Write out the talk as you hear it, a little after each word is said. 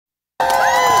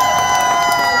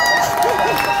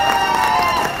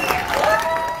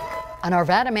An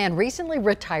Arvada man recently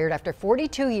retired after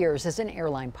 42 years as an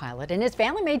airline pilot, and his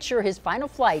family made sure his final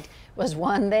flight was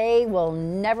one they will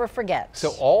never forget.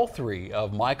 So all three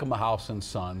of Michael Mahousen's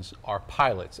sons are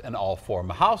pilots, and all four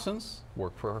Mahousens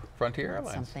work for Frontier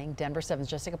Airlines. Something. Denver 7's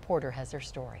Jessica Porter has their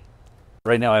story.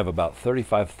 Right now I have about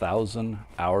 35,000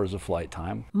 hours of flight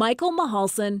time. Michael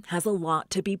Mahousen has a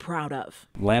lot to be proud of.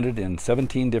 Landed in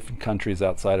 17 different countries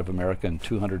outside of America and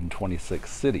 226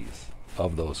 cities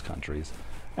of those countries,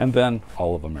 and then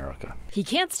all of America. He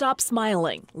can't stop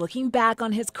smiling, looking back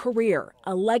on his career,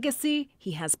 a legacy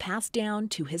he has passed down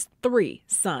to his three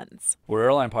sons. We're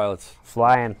airline pilots.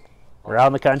 Flying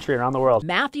around the country, around the world.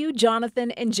 Matthew,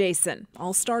 Jonathan, and Jason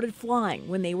all started flying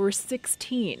when they were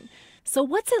 16. So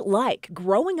what's it like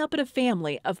growing up in a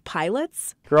family of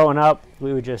pilots? Growing up,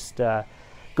 we would just go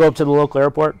up to the local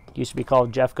airport. It used to be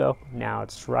called Jeffco. Now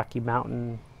it's Rocky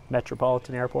Mountain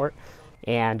Metropolitan Airport.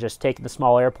 And just taking the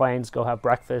small airplanes, go have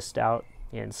breakfast out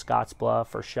in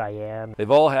Scottsbluff or Cheyenne.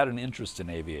 They've all had an interest in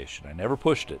aviation. I never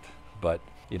pushed it, but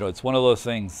you know, it's one of those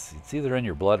things, it's either in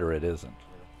your blood or it isn't.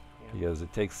 Because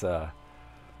it takes a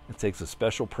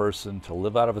special person to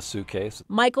live out of a suitcase.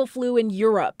 Michael flew in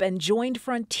Europe and joined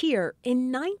Frontier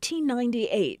in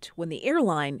 1998 when the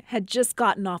airline had just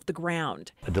gotten off the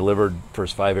ground. I delivered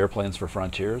first 5 airplanes for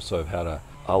Frontier, so I've had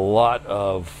a lot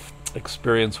of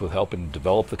experience with helping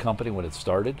develop the company when it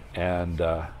started, and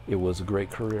it was a great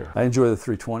career. I enjoy the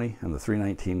 320 and the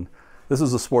 319. This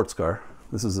is a sports car,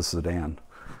 this is a sedan,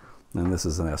 and this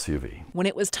is an SUV. When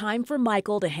it was time for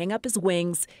Michael to hang up his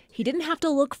wings, he didn't have to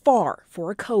look far for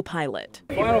a co-pilot.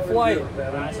 Final flight.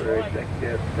 I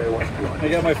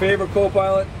got my favorite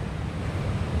co-pilot,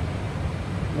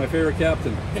 my favorite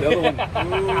captain, the other one.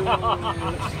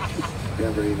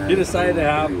 He decided to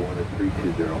have,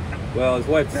 well, his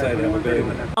wife decided to have a baby.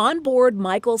 On board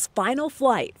Michael's final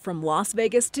flight from Las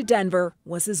Vegas to Denver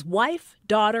was his wife,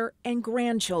 daughter, and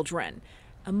grandchildren.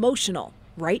 Emotional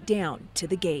right down to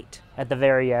the gate. At the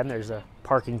very end, there's a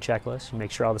parking checklist. You make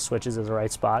sure all the switches are the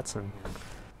right spots. And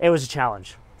it was a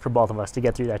challenge for both of us to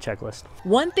get through that checklist.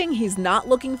 One thing he's not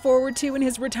looking forward to in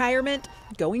his retirement,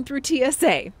 going through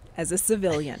TSA as a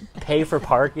civilian. Pay for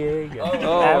parking,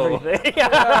 everything.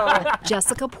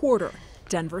 Jessica Porter,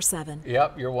 Denver 7.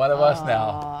 Yep, you're one of us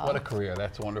now. What a career.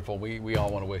 That's wonderful. We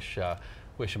all want to wish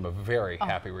him a very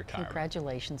happy retirement.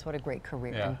 Congratulations. What a great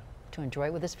career. Yeah. And to enjoy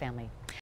it with his family.